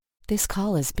This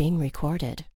call is being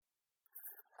recorded.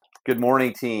 Good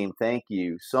morning, team. Thank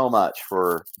you so much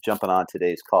for jumping on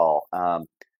today's call.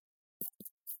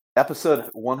 Episode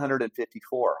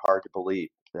 154. Hard to believe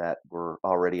that we're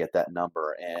already at that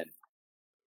number. And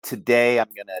today I'm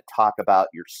going to talk about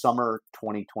your summer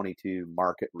 2022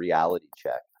 market reality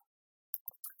check.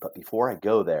 But before I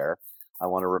go there, I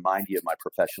want to remind you of my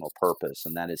professional purpose,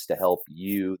 and that is to help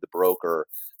you, the broker,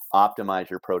 optimize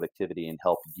your productivity and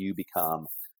help you become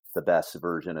the best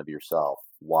version of yourself.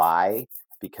 Why?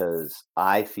 Because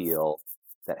I feel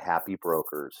that happy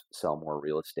brokers sell more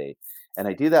real estate. And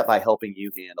I do that by helping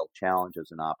you handle challenges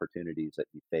and opportunities that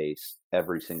you face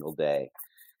every single day.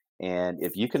 And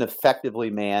if you can effectively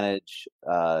manage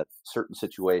certain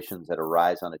situations that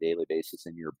arise on a daily basis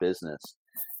in your business,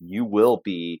 you will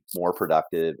be more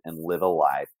productive and live a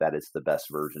life that is the best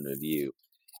version of you.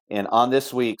 And on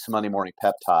this week's Monday Morning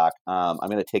Pep Talk, I'm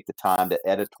going to take the time to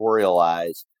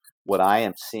editorialize what I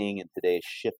am seeing in today's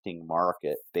shifting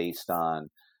market based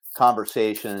on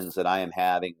conversations that I am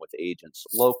having with agents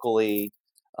locally,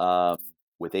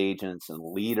 with agents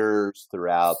and leaders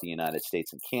throughout the United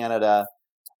States and Canada.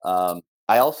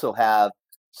 I also have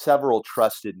several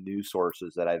trusted news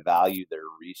sources that I value their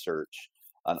research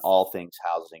on all things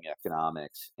housing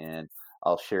economics, and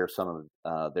I'll share some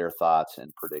of their thoughts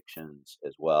and predictions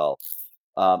as well.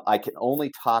 I can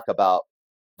only talk about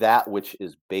that which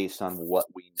is based on what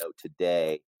we know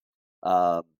today,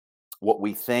 um, what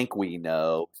we think we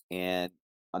know, and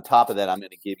on top of that, I'm going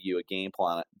to give you a game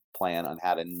plan on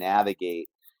how to navigate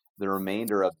the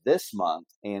remainder of this month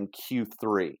and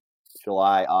Q3,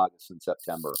 July, August, and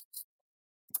September.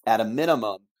 At a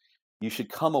minimum, you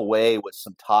should come away with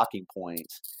some talking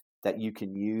points that you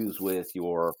can use with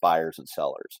your buyers and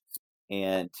sellers.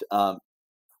 And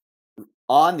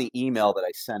on the email that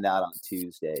I send out on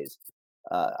Tuesdays,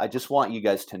 I just want you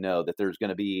guys to know that there's going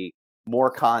to be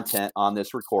more content on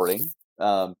this recording.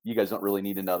 You guys don't really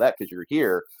need to know that because you're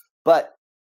here, but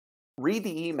read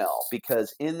the email,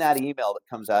 because in that email that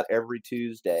comes out every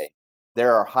Tuesday,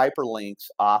 there are hyperlinks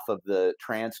off of the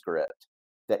transcript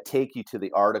that take you to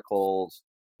the articles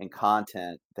and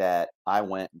content that I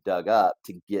went and dug up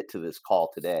to get to this call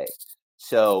today.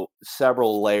 So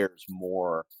several layers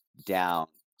more down.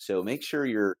 So make sure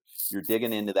you're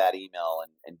digging into that email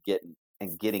and getting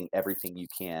everything you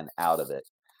can out of it.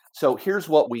 So here's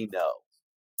what we know.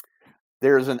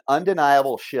 There's an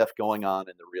undeniable shift going on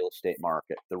in the real estate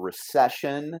market. The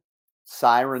recession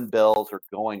siren bells are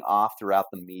going off throughout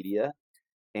the media,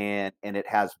 and it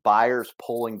has buyers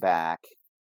pulling back,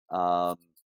 and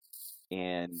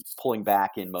pulling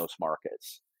back in most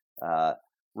markets.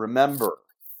 Remember,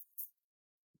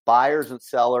 buyers and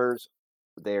sellers,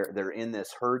 they're in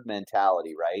this herd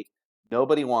mentality, right?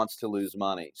 Nobody wants to lose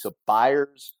money. So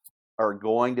buyers are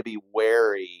going to be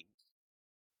wary,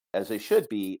 as they should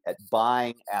be, at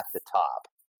buying at the top.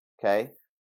 Okay.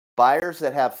 Buyers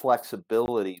that have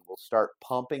flexibility will start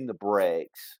pumping the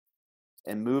brakes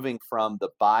and moving from the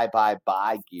buy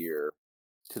gear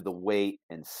to the wait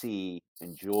and see,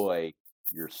 enjoy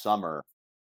your summer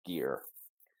gear.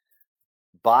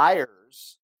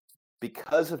 Buyers,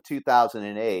 because of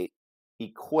 2008,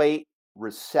 equate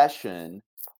recession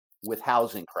with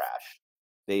housing crash.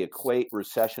 They equate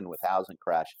recession with housing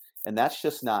crash, and that's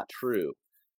just not true.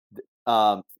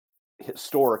 Um,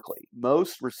 Historically,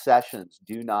 most recessions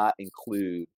do not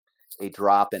include a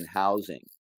drop in housing.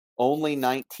 Only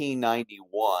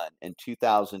 1991 and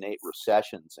 2008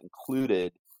 recessions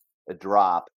included a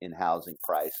drop in housing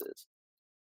prices.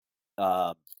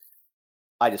 Um,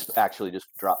 I just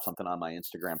dropped something on my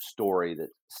Instagram story that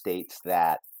states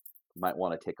that. You might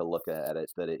want to take a look at it,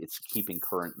 but it's Keeping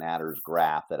Current Matters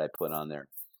graph that I put on there.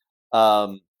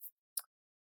 Um,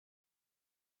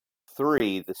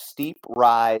 Three, the steep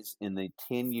rise in the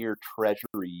 10-year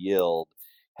Treasury yield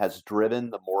has driven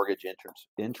the mortgage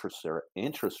interest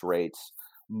rates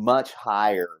much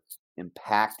higher,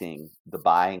 impacting the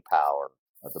buying power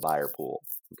of the buyer pool.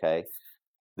 Okay.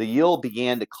 The yield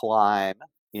began to climb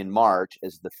in March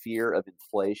as the fear of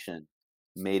inflation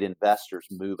made investors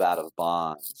move out of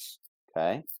bonds.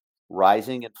 Okay.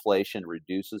 Rising inflation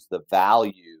reduces the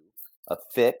value of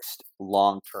fixed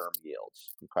long-term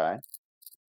yields. Okay.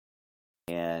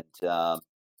 And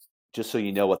just so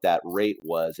you know what that rate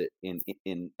was, in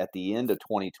at the end of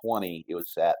 2020, it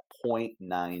was at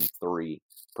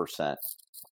 0.93%.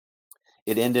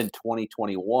 It ended in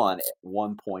 2021 at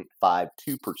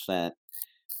 1.52%,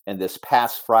 and this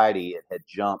past Friday it had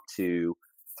jumped to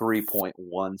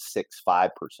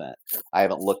 3.165%. I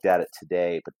haven't looked at it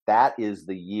today, but that is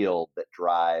the yield that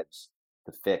drives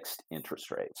the fixed interest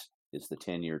rates, is the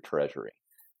 10-year Treasury.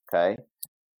 Okay.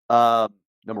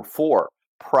 Number 4,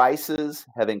 prices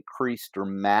have increased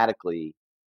dramatically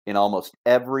in almost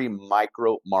every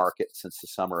micro market since the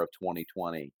summer of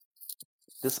 2020.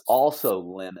 This also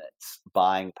limits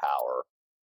buying power.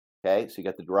 Okay, so you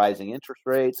got the rising interest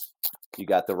rates, you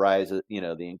got the rise of,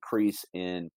 the increase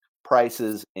in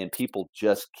prices, and people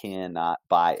just cannot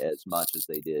buy as much as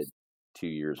they did 2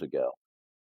 years ago.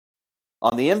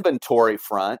 On the inventory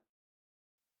front,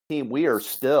 team, we are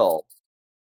still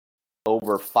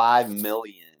over 5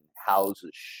 million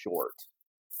houses short,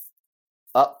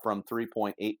 up from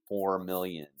 3.84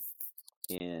 million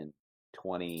in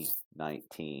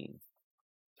 2019.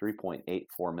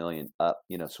 3.84 million up,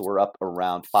 so we're up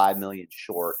around 5 million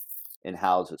short in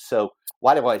houses. So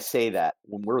why do I say that?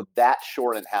 When we're that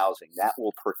short in housing, that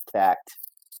will protect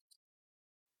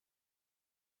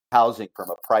housing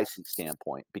from a pricing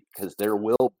standpoint, because there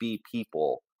will be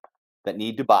people that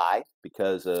need to buy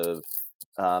because of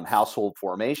household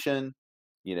formation,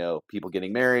 people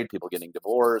getting married, people getting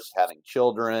divorced, having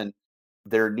children.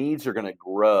 Their needs are going to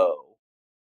grow,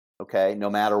 okay, no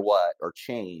matter what, or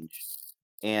change.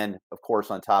 And of course,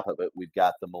 on top of it, we've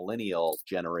got the millennial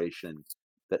generation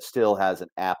that still has an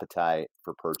appetite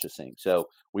for purchasing. So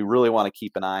we really want to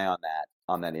keep an eye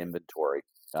on that inventory.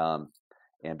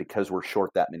 And because we're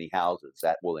short that many houses,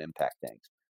 that will impact things.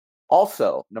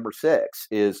 Also, number 6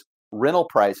 is rental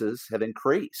prices have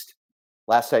increased.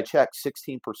 Last I checked,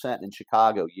 16% in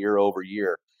Chicago year over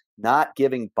year, not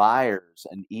giving buyers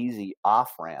an easy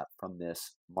off-ramp from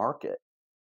this market.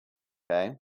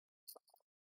 Okay.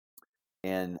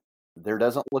 And there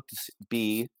doesn't look to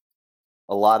be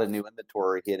a lot of new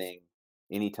inventory hitting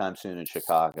anytime soon in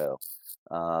Chicago.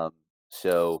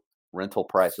 So rental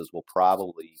prices will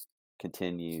probably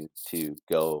continue to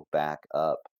go back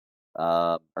up,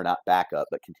 or not back up,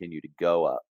 but continue to go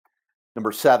up.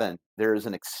 Number 7, there is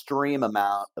an extreme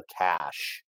amount of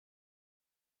cash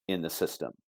in the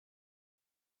system.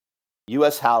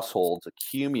 U.S. households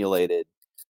accumulated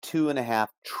 $2.5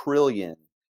 trillion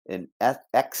in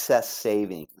excess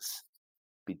savings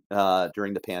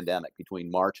during the pandemic between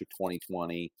March of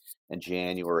 2020 and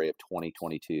January of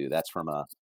 2022. That's from a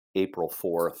April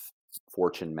 4th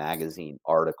Fortune magazine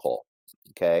article.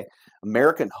 Okay,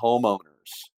 American homeowners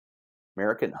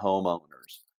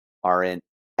are in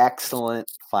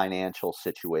excellent financial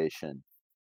situation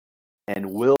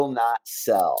and will not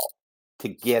sell to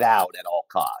get out at all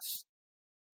costs.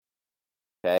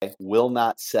 Okay, will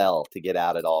not sell to get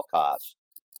out at all costs.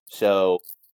 So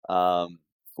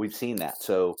we've seen that.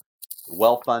 So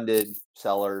well-funded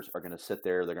sellers are going to sit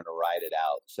there. They're going to ride it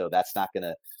out. So that's not going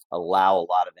to allow a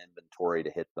lot of inventory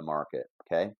to hit the market.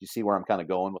 Okay, you see where I'm kind of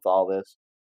going with all this?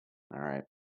 All right.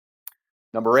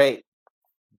 Number 8,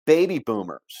 baby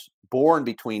boomers born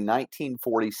between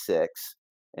 1946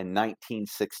 and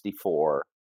 1964,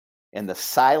 and the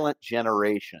silent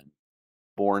generation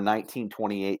born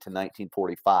 1928 to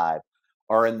 1945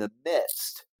 are in the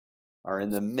midst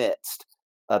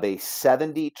of a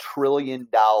 $70 trillion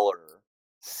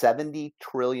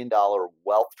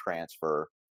wealth transfer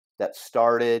that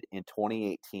started in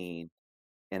 2018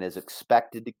 and is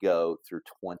expected to go through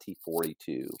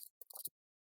 2042.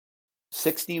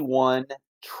 61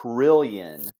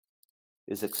 trillion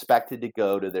is expected to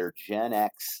go to their Gen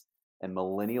X and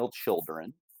millennial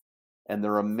children, and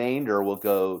the remainder will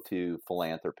go to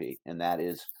philanthropy. And that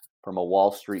is from a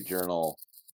Wall Street Journal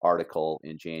article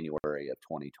in January of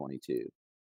 2022.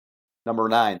 Number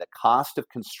 9, the cost of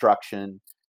construction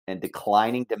and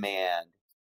declining demand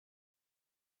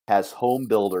has home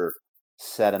builder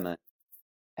sentiment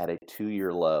at a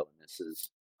 2-year low. And this is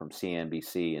from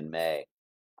CNBC in May.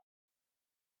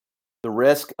 The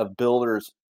risk of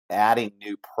builders adding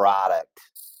new product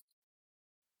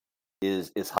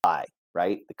is high,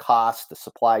 right? The cost, the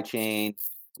supply chain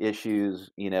issues,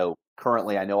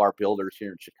 currently I know our builders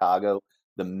here in Chicago,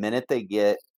 the minute they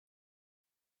get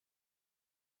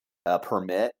a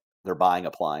permit, they're buying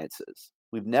appliances.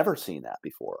 We've never seen that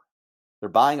before. They're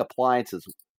buying appliances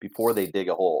before they dig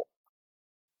a hole,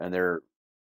 and they're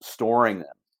storing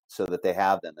them so that they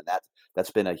have them. And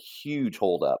that's been a huge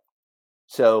holdup.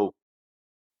 So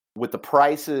with the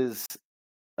prices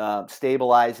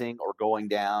stabilizing or going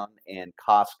down and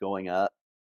costs going up,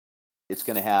 it's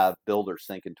going to have builders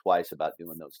thinking twice about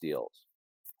doing those deals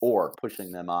or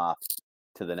pushing them off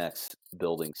to the next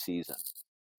building season.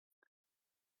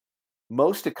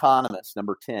 Most economists,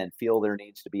 number 10, feel there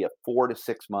needs to be a 4 to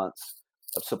 6 months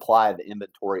of supply of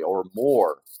inventory or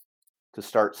more to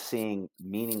start seeing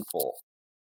meaningful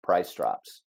price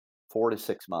drops. 4 to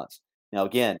 6 months. Now,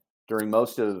 again, during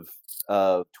most of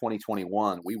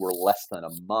 2021, we were less than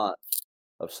a month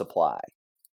of supply.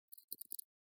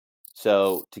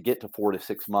 So to get to 4 to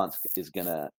 6 months is going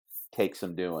to take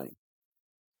some doing.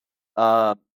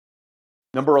 Um,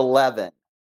 Number 11,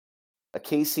 a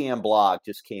KCM blog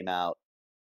just came out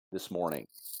this morning.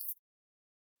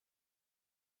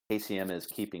 KCM is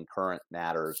Keeping Current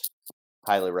Matters.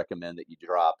 Highly recommend that you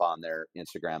drop on their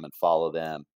Instagram and follow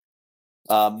them.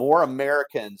 More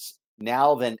Americans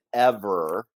now than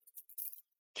ever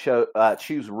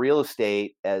choose real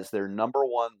estate as their number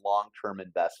one long-term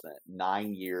investment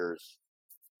 9 years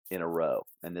in a row.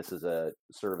 And this is a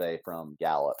survey from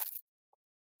Gallup.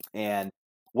 And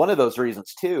one of those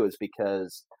reasons too is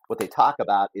because what they talk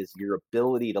about is your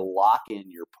ability to lock in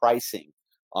your pricing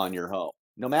on your home,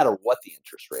 no matter what the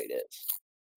interest rate is.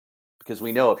 Because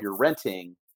we know if you're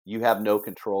renting, you have no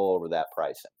control over that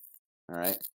pricing. All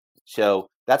right. So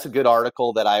that's a good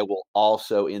article that I will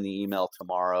also in the email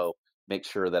tomorrow make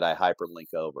sure that I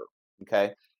hyperlink over.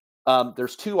 Okay.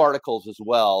 There's 2 articles as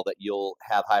well that you'll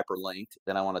have hyperlinked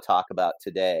that I want to talk about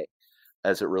today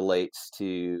as it relates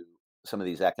to some of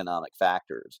these economic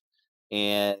factors.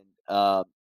 And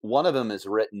one of them is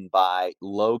written by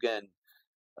Logan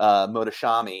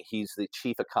Mohtashami. He's the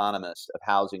chief economist of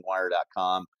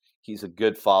HousingWire.com. He's a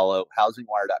good follow.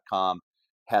 HousingWire.com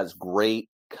has great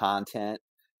content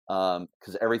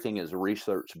because everything is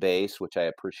research-based, which I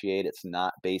appreciate. It's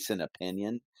not based in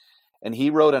opinion. And he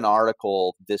wrote an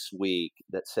article this week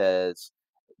that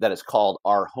is called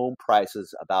 "Are Home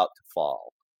Prices About to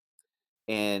Fall?"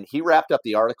 And he wrapped up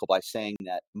the article by saying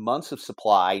that months of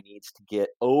supply needs to get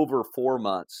over 4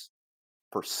 months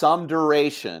for some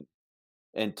duration,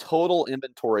 and total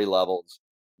inventory levels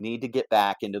need to get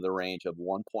back into the range of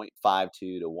 1.52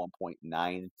 to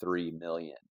 1.93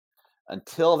 million.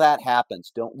 Until that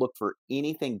happens, don't look for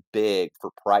anything big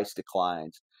for price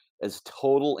declines, as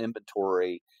total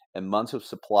inventory and months of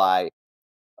supply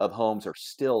of homes are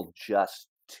still just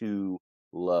too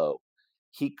low.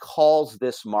 He calls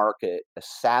this market a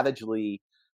savagely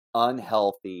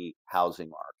unhealthy housing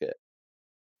market.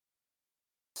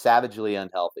 Savagely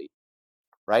unhealthy,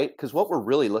 right? Because what we're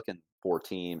really looking for,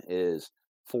 team, is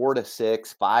 4 to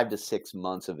 6, 5 to 6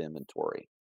 months of inventory.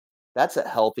 That's a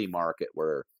healthy market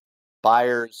where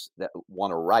buyers that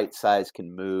want to right size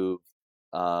can move.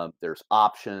 There's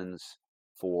options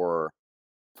for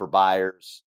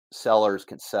buyers. Sellers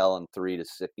can sell in 3 to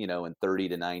 6, in 30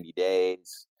 to 90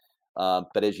 days.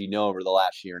 But as you know, over the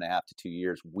last year and a half to 2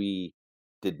 years, we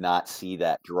did not see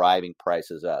that driving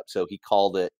prices up. So he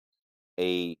called it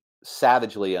a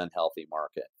savagely unhealthy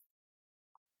market,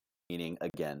 meaning,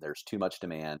 again, there's too much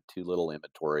demand, too little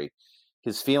inventory.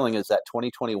 His feeling is that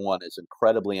 2021 is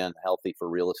incredibly unhealthy for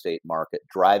real estate market,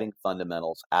 driving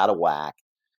fundamentals out of whack,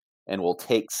 and will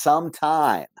take some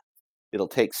time. It'll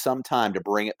take some time to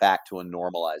bring it back to a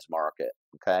normalized market.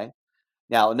 Okay.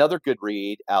 Now, another good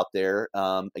read out there,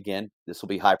 again, this will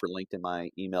be hyperlinked in my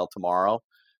email tomorrow.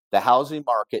 The housing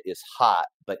market is hot,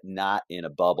 but not in a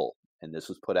bubble. And this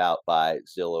was put out by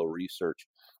Zillow Research,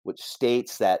 which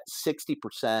states that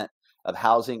 60% of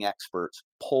housing experts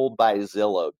polled by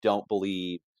Zillow don't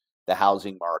believe the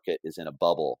housing market is in a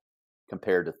bubble,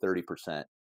 compared to 30%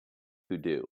 who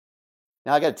do.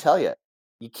 Now, I got to tell you,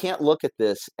 you can't look at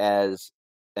this as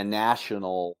a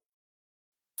national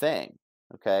thing.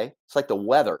 Okay. It's like the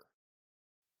weather.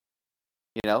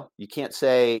 You can't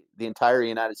say the entire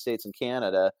United States and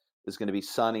Canada is going to be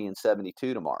sunny and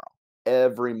 72 tomorrow.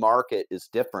 Every market is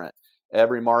different.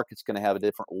 Every market's going to have a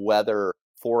different weather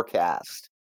forecast.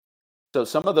 So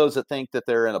some of those that think that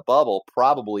they're in a bubble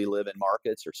probably live in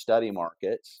markets or study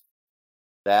markets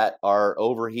that are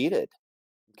overheated.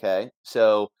 Okay.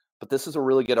 But this is a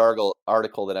really good article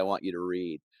that I want you to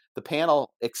read. The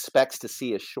panel expects to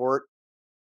see a short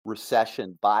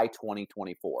recession by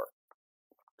 2024.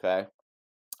 Okay.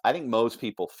 I think most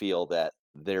people feel that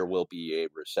there will be a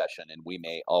recession and we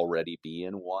may already be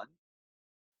in one.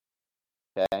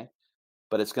 Okay.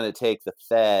 But it's going to take the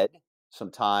Fed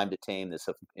some time to tame this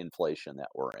inflation that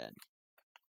we're in.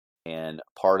 And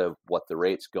part of what the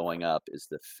rate's going up is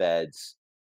the Fed's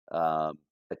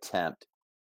attempt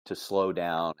to slow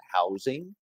down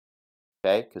housing.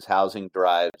 Okay. Because housing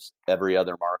drives every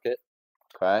other market.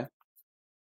 Okay.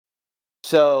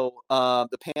 So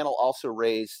the panel also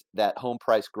raised that home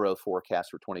price growth forecast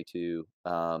for 22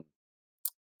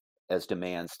 as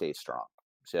demand stays strong.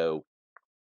 So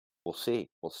we'll see.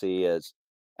 We'll see as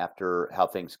after how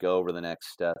things go over the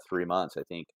next 3 months. I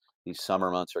think these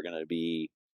summer months are going to be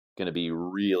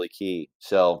really key.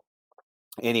 So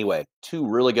anyway, 2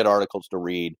 really good articles to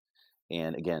read.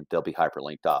 And again, they'll be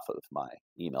hyperlinked off of my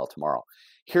email tomorrow.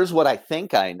 Here's what I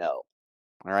think I know.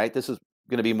 All right. This is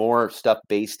going to be more stuff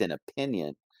based in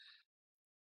opinion.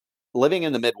 living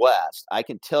in the Midwest, I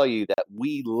can tell you that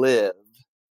we live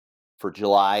for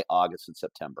July, August, and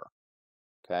September.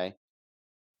 Okay.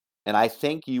 And I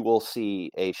think you will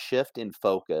see a shift in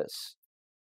focus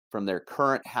from their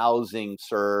current housing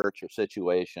search or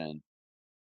situation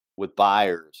with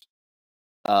buyers.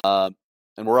 Um,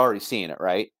 and we're already seeing it,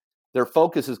 right? Their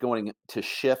focus is going to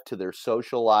shift to their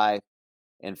social life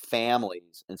and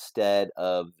families instead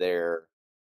of their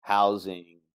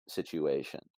housing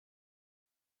situation.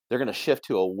 They're going to shift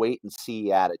to a wait and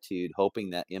see attitude, hoping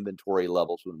that inventory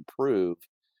levels will improve,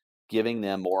 giving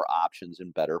them more options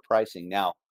and better pricing.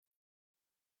 Now,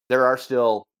 there are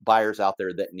still buyers out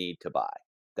there that need to buy,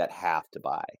 that have to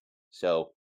buy.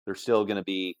 So there's still going to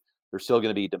be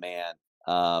demand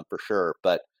for sure,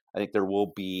 but I think there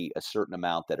will be a certain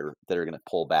amount that are going to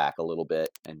pull back a little bit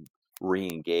and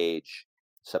re-engage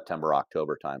September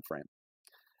October timeframe.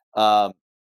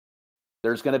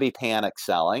 There's going to be panic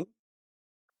selling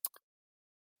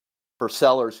for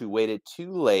sellers who waited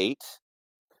too late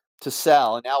to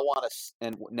sell and now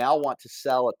want to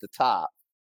sell at the top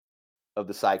of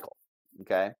the cycle.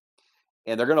 Okay.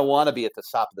 And they're going to want to be at the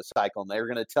top of the cycle, and they're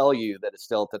going to tell you that it's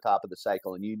still at the top of the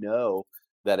cycle, and you know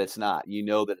that it's not. You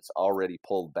know that it's already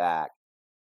pulled back.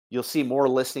 You'll see more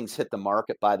listings hit the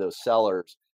market by those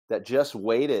sellers that just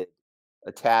waited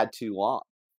a tad too long.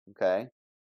 Okay.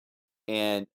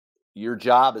 And your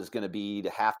job is going to be to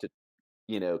have to,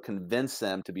 convince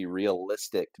them to be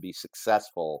realistic, to be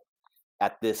successful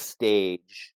at this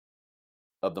stage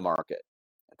of the market,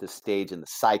 at this stage in the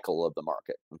cycle of the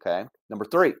market. Okay. Number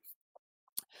 3,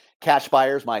 cash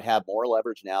buyers might have more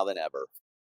leverage now than ever.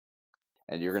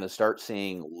 And you're going to start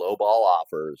seeing lowball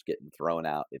offers getting thrown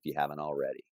out if you haven't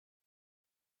already.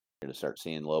 You're going to start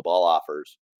seeing lowball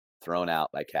offers thrown out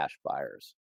by cash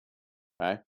buyers.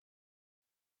 Okay.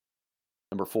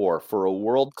 Number 4, for a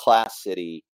world-class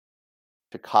city,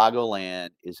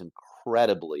 Chicagoland is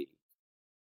incredibly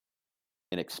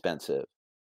inexpensive.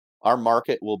 Our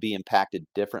market will be impacted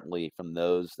differently from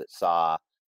those that saw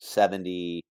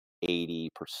 70,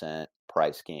 80%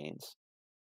 price gains.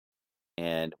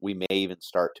 And we may even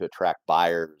start to attract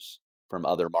buyers from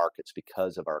other markets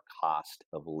because of our cost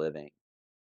of living.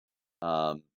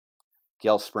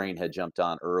 Gail Sprain had jumped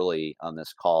on early on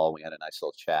this call. We had a nice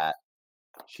little chat.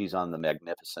 She's on the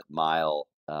Magnificent Mile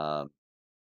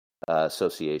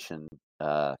Association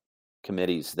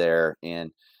committees there,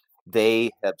 and they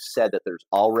have said that there's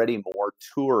already more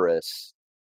tourists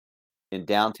in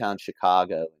downtown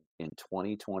Chicago in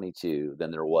 2022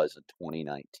 than there was in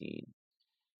 2019.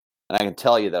 And I can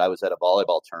tell you that I was at a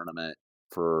volleyball tournament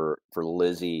for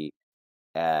Lizzie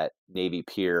at Navy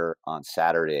Pier on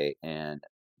Saturday, and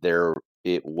there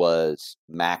it was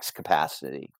max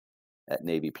capacity at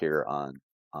Navy Pier on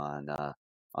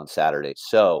Saturday.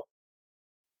 So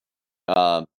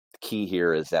the key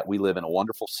here is that we live in a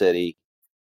wonderful city,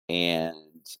 and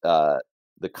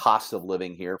the cost of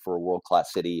living here for a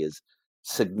world-class city is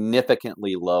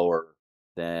significantly lower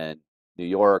than New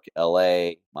York,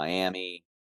 LA, Miami,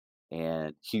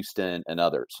 and Houston, and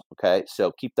others. Okay,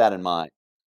 so keep that in mind.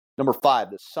 Number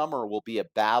 5, the summer will be a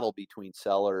battle between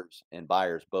sellers and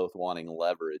buyers, both wanting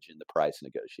leverage in the price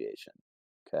negotiation.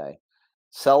 Okay,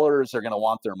 sellers are going to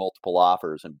want their multiple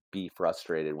offers and be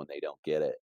frustrated when they don't get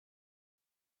it.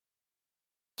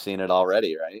 Seen it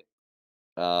already, right?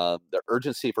 The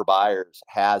urgency for buyers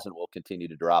has and will continue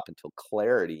to drop until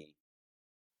clarity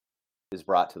is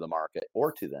brought to the market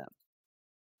or to them.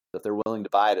 If they're willing to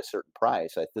buy at a certain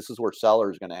price, this is where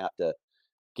sellers are going to have to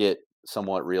get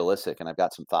somewhat realistic, and I've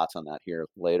got some thoughts on that here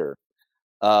later.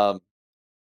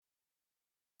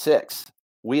 6,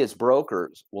 we as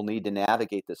brokers will need to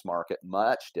navigate this market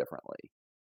much differently.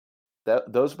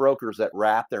 Those brokers that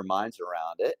wrap their minds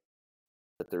around it,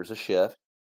 that there's a shift,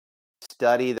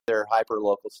 study their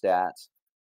hyper-local stats,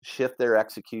 shift their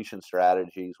execution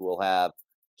strategies, will have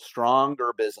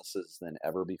stronger businesses than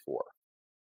ever before.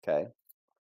 Okay.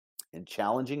 In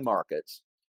challenging markets,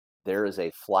 there is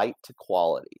a flight to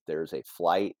quality. There's a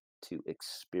flight to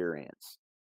experience.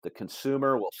 The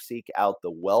consumer will seek out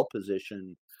the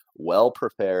well-positioned,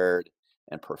 well-prepared,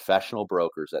 and professional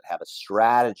brokers that have a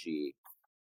strategy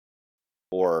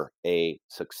for a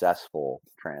successful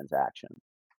transaction.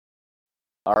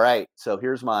 All right, so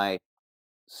here's my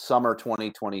summer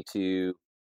 2022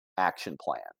 action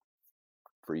plan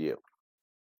for you.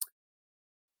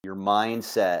 Your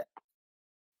mindset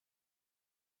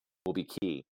will be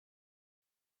key.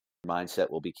 Your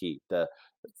mindset will be key. The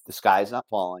sky is not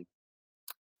falling.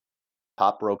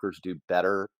 Top brokers do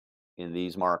better in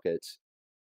these markets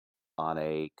on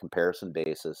a comparison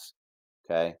basis.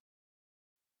 Okay.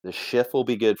 The shift will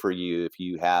be good for you if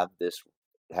you have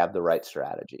the right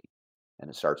strategy. and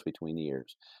it starts between the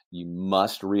ears, you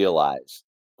must realize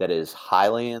that it is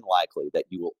highly unlikely that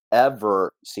you will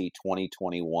ever see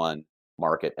 2021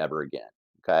 market ever again.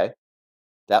 Okay.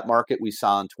 That market we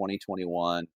saw in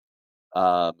 2021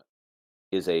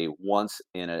 is a once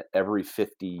in a every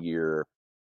 50-year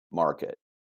market,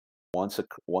 once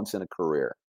in a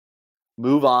career.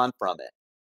 Move on from it.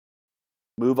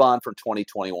 Move on from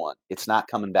 2021. It's not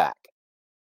coming back.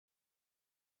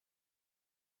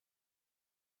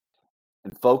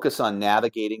 And focus on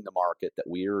navigating the market that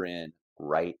we are in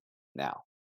right now.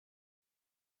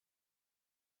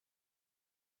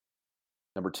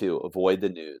 Number 2, avoid the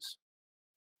news.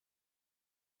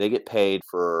 They get paid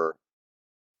for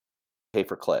pay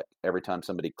per click every time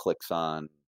somebody clicks on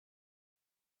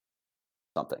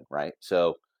something, right?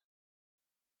 So,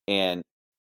 and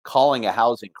calling a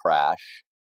housing crash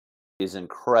is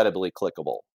incredibly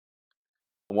clickable.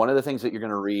 One of the things that you're going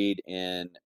to read in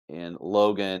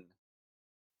Logan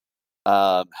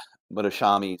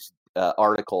Mohtashami's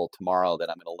article tomorrow that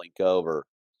I'm going to link over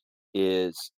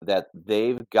is that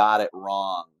they've got it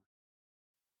wrong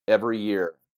every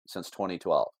year since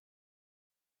 2012.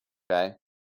 Okay?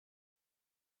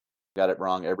 Got it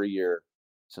wrong every year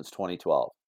since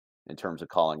 2012 in terms of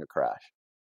calling a crash.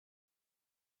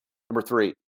 Number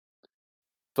 3,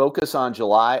 focus on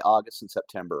July, August, and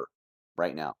September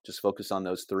right now. Just focus on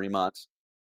those 3 months.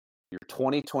 Your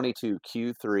 2022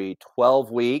 Q3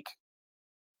 12-week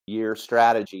year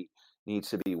strategy needs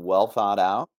to be well thought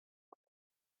out.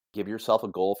 Give yourself a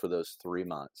goal for those 3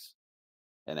 months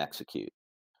and execute.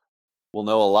 We'll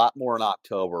know a lot more in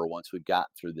October once we've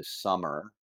gotten through this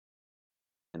summer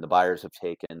and the buyers have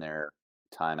taken their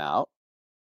time out.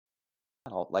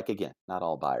 Not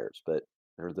all buyers, but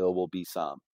there will be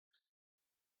some.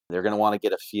 They're going to want to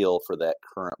get a feel for that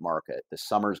current market. The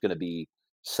summer is going to be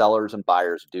sellers and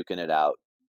buyers duking it out,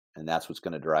 and that's what's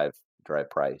going to drive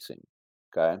pricing.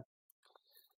 Okay,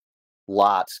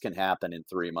 lots can happen in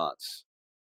 3 months.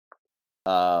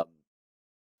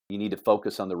 You need to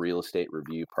focus on the real estate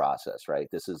review process, right?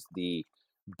 This is the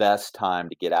best time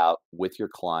to get out with your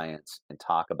clients and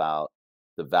talk about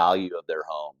the value of their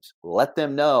homes. Let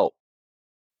them know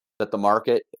that the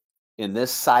market in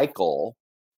this cycle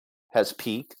has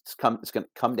peaked. It's going to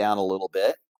come down a little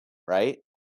bit, right?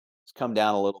 It's come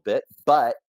down a little bit,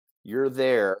 but you're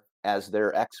there as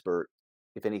their expert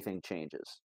if anything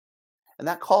changes. And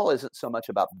that call isn't so much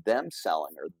about them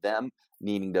selling or them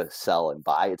needing to sell and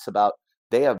buy. It's about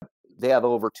they have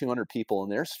over 200 people in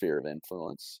their sphere of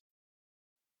influence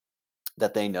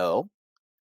that they know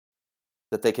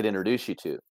that they could introduce you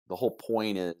to. The whole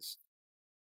point in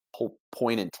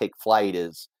Take Flight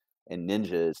and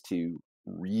Ninja is to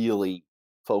really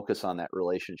focus on that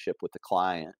relationship with the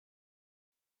client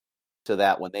so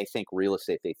that when they think real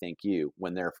estate, they think you.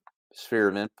 When their sphere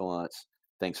of influence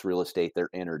thinks real estate, they're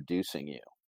introducing you.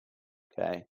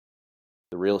 Okay?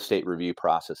 The real estate review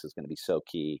process is going to be so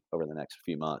key over the next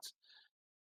few months.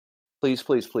 Please,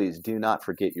 please, please do not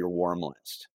forget your warm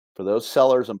list. For those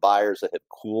sellers and buyers that have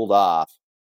cooled off,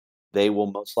 they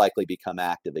will most likely become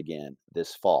active again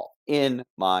this fall, in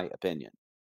my opinion.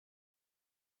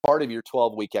 Part of your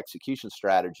 12-week execution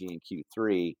strategy in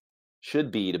Q3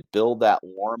 should be to build that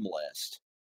warm list.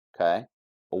 Okay?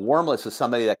 A warm list is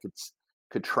somebody that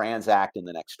could transact in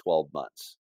the next 12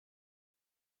 months.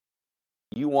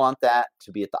 You want that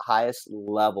to be at the highest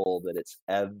level that it's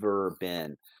ever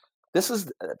been.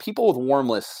 People with warm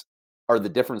lists are the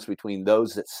difference between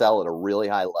those that sell at a really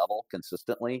high level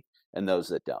consistently and those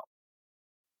that don't.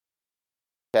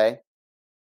 Okay?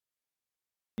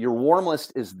 Your warm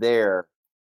list is there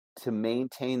to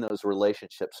maintain those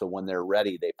relationships so when they're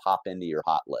ready, they pop into your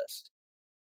hot list.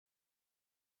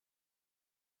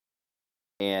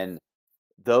 And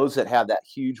those that have that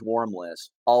huge warm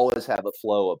list always have a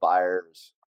flow of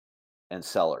buyers and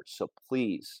sellers. So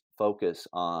please focus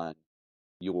on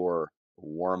your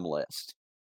warm list.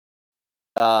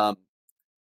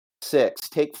 6,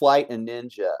 Take Flight and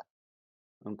Ninja.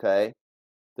 Okay.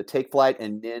 The Take Flight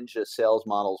and Ninja sales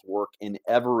models work in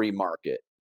every market.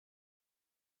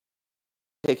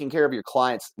 Taking care of your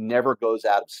clients never goes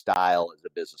out of style as a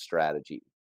business strategy.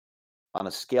 On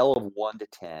a scale of 1 to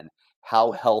 10,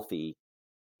 how healthy,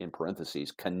 in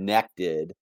parentheses,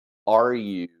 connected are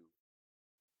you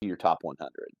to your top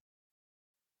 100?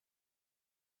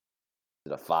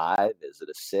 Is it a 5? Is it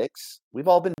a 6? We've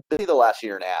all been busy the last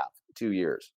year and a half, 2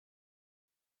 years.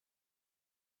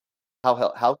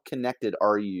 How connected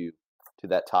are you to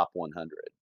that top 100?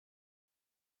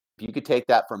 If you could take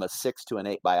that from a 6 to an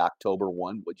 8 by October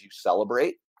 1, would you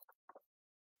celebrate?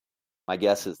 My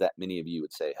guess is that many of you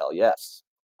would say, hell yes.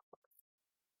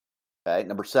 Okay,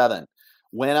 number 7,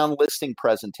 When on listing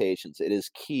presentations, it is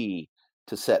key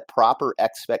to set proper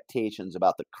expectations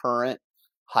about the current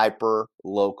hyper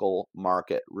local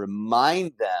market.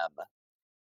 Remind them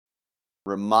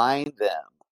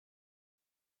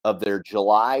of their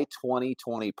July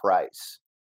 2020 price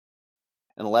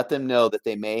and let them know that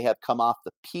they may have come off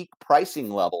the peak pricing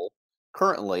level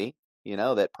currently,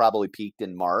 that probably peaked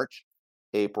in March,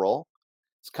 April.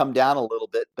 It's come down a little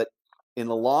bit, but in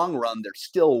the long run, they're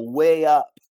still way up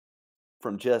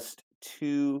from just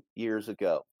 2 years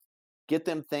ago. Get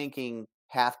them thinking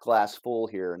half glass full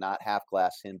here, not half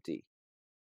glass empty.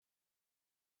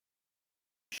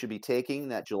 You should be taking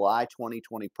that July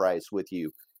 2020 price with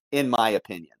you, in my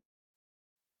opinion.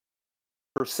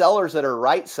 For sellers that are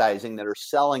right sizing, that are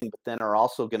selling, but then are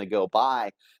also going to go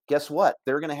buy, guess what?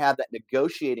 They're going to have that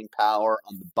negotiating power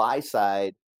on the buy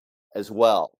side as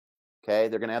well. Okay.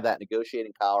 They're going to have that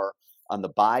negotiating power on the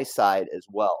buy side as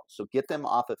well. So get them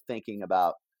off of thinking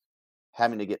about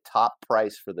having to get top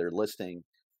price for their listing.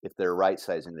 If they're right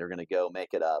sizing, they're going to go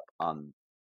make it up on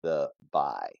the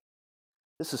buy.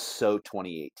 This is so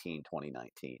 2018,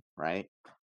 2019, right?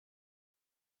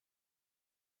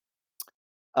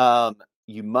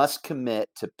 You must commit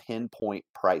to pinpoint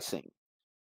pricing.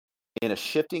 In a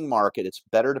shifting market, it's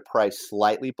better to price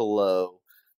slightly below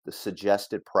the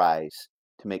suggested price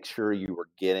to make sure you are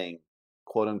getting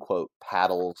quote unquote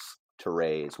paddles to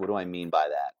raise. What do I mean by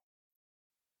that?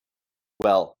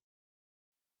 Well,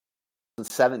 since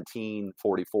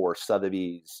 1744,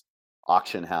 Sotheby's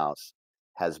auction house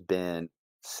has been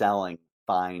selling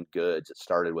fine goods. It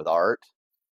started with art,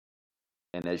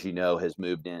 and as you know, has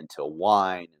moved into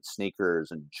wine and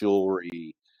sneakers and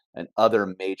jewelry and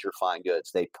other major fine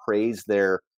goods. They praise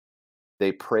their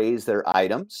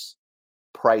items,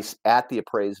 price at the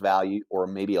appraised value or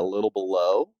maybe a little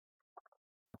below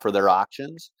for their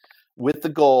auctions, with the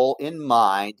goal in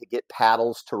mind to get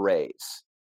paddles to raise.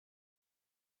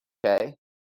 Okay?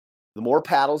 The more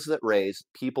paddles that raise,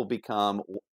 people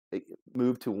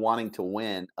move to wanting to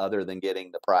win other than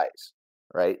getting the price,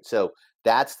 right? So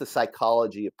that's the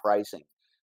psychology of pricing.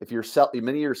 If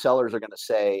many of your sellers are going to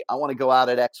say, I want to go out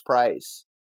at X price.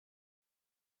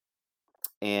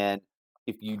 And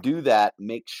if you do that,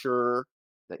 make sure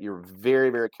that you're very,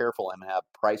 very careful and have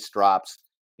price drops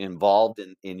involved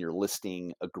in your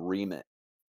listing agreement.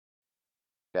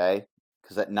 Okay?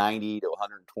 Because that 90 to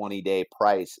 120 day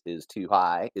price is too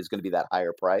high, is going to be that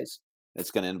higher price. It's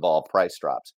going to involve price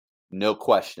drops. No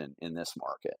question in this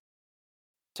market.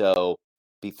 So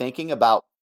be thinking about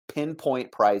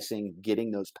pinpoint pricing,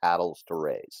 getting those paddles to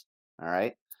raise. All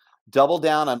right. Double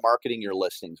down on marketing your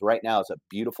listings. Right now is a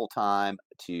beautiful time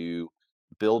to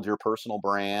build your personal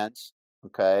brands,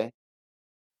 okay,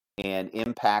 and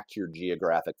impact your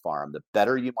geographic farm. The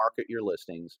better you market your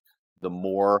listings, the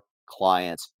more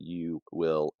clients you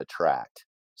will attract.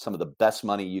 Some of the best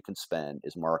money you can spend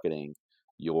is marketing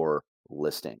your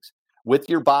listings. With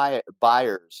your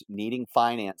buyers needing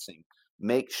financing,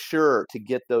 make sure to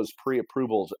get those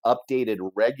pre-approvals updated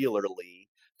regularly,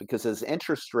 because as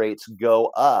interest rates go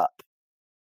up,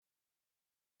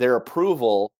 their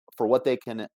approval for what they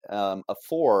can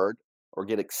afford or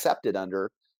get accepted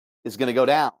under is going to go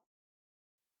down.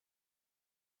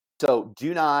 So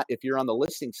do not, if you're on the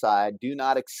listing side, do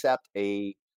not accept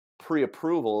a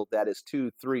pre-approval that is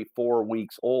 2, 3, 4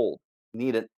 weeks old.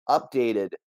 Need an updated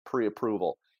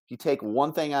pre-approval. If you take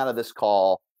one thing out of this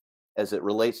call as it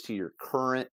relates to your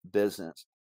current business,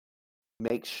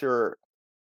 make sure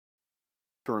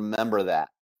to remember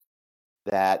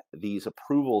that these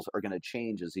approvals are going to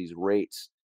change as these rates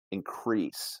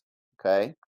increase.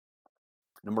 Okay.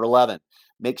 Number 11,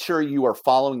 make sure you are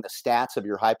following the stats of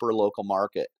your hyper local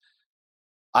market.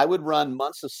 I would run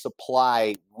months of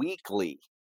supply weekly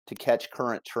to catch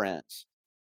current trends.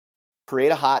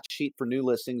 Create a hot sheet for new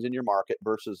listings in your market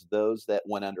versus those that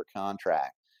went under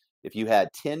contract. If you had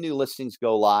 10 new listings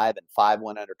go live and 5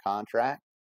 went under contract,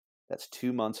 that's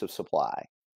 2 months of supply.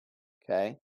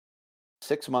 Okay.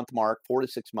 6 month mark, 4 to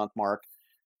 6 month mark,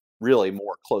 really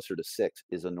more closer to 6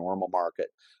 is a normal market.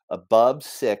 Above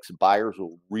 6, buyers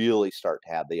will really start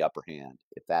to have the upper hand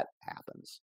if that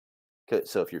happens.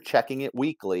 So if you're checking it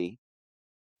weekly,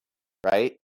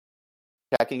 right?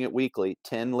 Checking it weekly,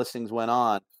 10 listings went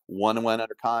on, 1 went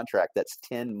under contract. That's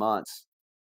 10 months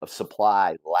of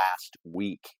supply last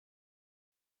week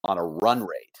on a run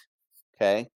rate.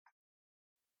 Okay.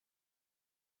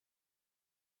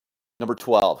 Number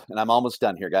 12, and I'm almost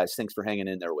done here, guys. Thanks for hanging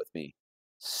in there with me.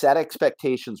 Set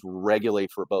expectations regularly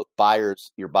for both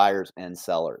your buyers and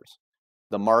sellers.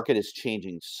 The market is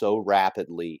changing so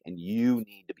rapidly, and you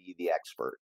need to be the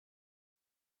expert.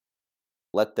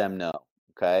 Let them know,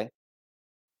 okay?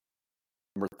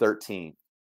 Number 13,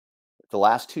 if the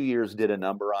last 2 years did a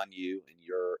number on you and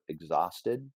you're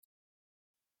exhausted,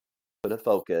 put a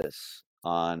focus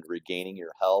on regaining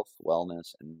your health,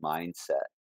 wellness, and mindset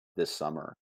this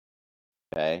summer.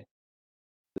 Okay?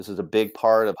 This is a big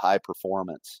part of high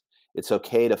performance. It's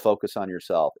okay to focus on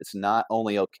yourself. It's not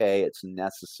only okay, it's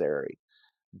necessary.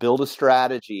 Build a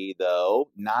strategy, though,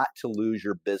 not to lose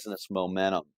your business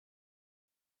momentum.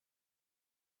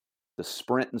 The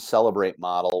sprint and celebrate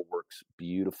model works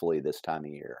beautifully this time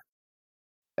of year.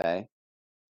 Okay?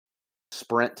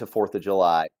 Sprint to 4th of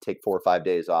July, take 4 or 5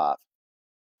 days off.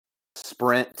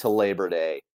 Sprint to Labor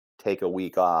Day, take a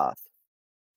week off.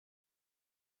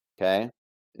 Okay?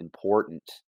 Important.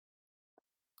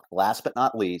 Last but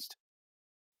not least,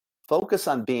 focus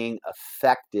on being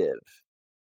effective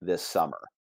this summer.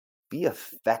 Be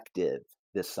effective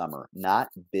this summer, not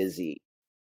busy.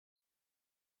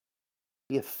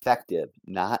 Be effective,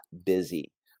 not busy.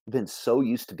 We've been so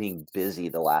used to being busy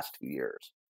the last 2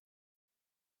 years.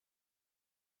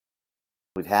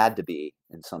 We've had to be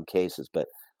in some cases, but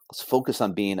let's focus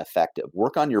on being effective.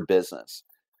 Work on your business.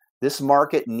 This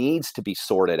market needs to be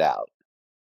sorted out.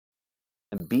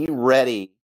 And be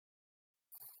ready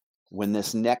when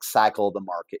this next cycle of the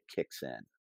market kicks in.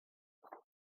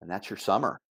 And that's your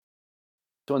summer.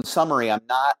 So in summary, I'm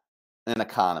not an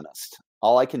economist.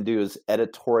 All I can do is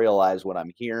editorialize what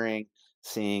I'm hearing,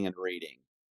 seeing, and reading.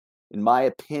 In my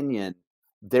opinion,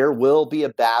 there will be a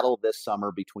battle this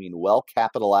summer between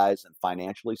well-capitalized and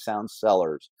financially sound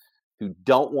sellers who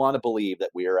don't want to believe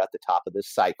that we are at the top of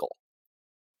this cycle.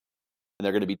 And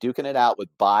they're going to be duking it out with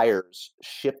buyers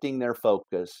shifting their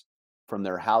focus from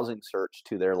their housing search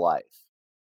to their life.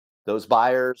 Those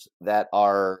buyers that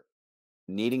are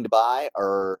needing to buy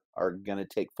are going to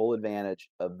take full advantage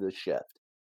of the shift.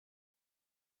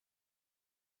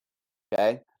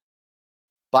 Okay?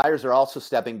 Buyers are also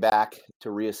stepping back to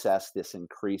reassess this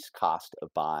increased cost of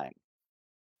buying.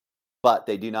 But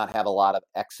they do not have a lot of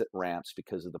exit ramps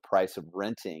because of the price of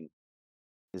renting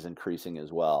is increasing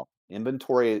as well.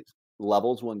 Inventory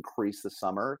levels will increase this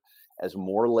summer as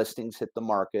more listings hit the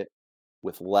market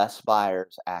with less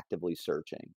buyers actively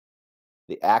searching.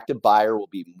 The active buyer will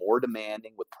be more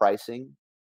demanding with pricing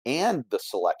and the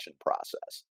selection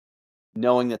process,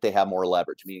 knowing that they have more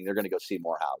leverage, meaning they're going to go see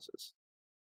more houses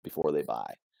before they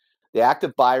buy. The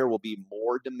active buyer will be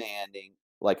more demanding,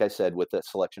 like I said, with the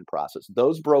selection process.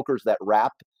 Those brokers that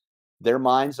wrap their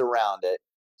minds around it,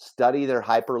 study their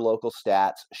hyper-local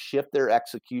stats, shift their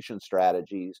execution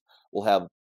strategies, will have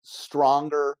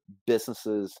stronger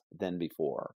businesses than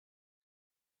before.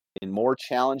 In more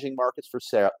challenging markets for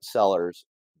sellers,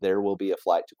 there will be a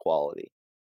flight to quality.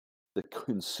 The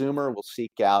consumer will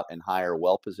seek out and hire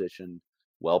well-positioned,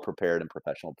 well-prepared, and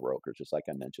professional brokers, just like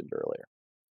I mentioned earlier.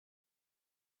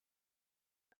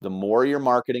 The more your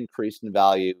market increased in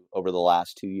value over the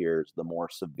last 2 years, the more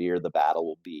severe the battle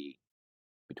will be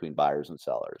between buyers and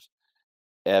sellers.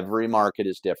 Every market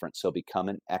is different, so become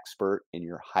an expert in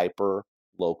your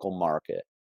hyper-local market.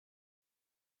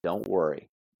 Don't worry.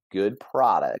 Good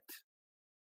product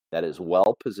that is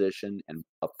well-positioned and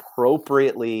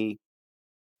appropriately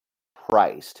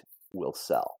priced will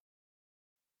sell.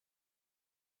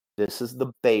 This is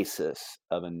the basis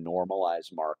of a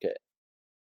normalized market.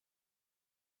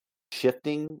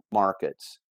 Shifting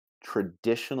markets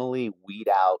traditionally weed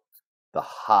out the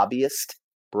hobbyist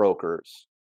brokers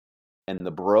and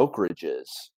the brokerages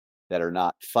that are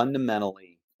not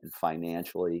fundamentally and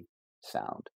financially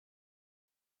sound.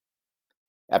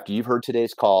 After you've heard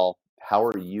today's call, how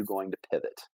are you going to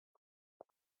pivot?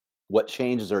 What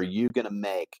changes are you going to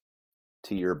make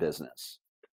to your business?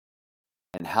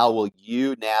 And how will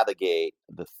you navigate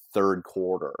the third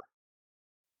quarter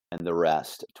and the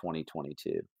rest of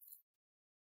 2022?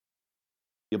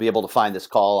 You'll be able to find this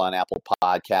call on Apple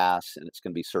Podcasts, and it's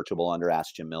going to be searchable under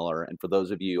Ask Jim Miller. And for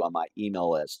those of you on my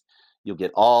email list, you'll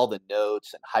get all the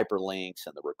notes and hyperlinks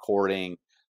and the recording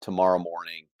tomorrow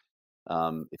morning.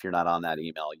 If you're not on that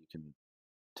email, you can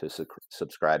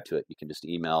subscribe to it. You can just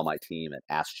email my team at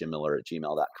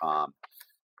askjimmiller@gmail.com,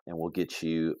 and we'll get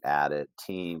you added.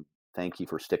 Team, thank you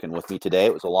for sticking with me today.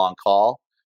 It was a long call.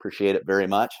 Appreciate it very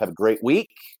much. Have a great week.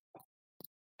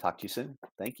 Talk to you soon.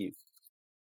 Thank you.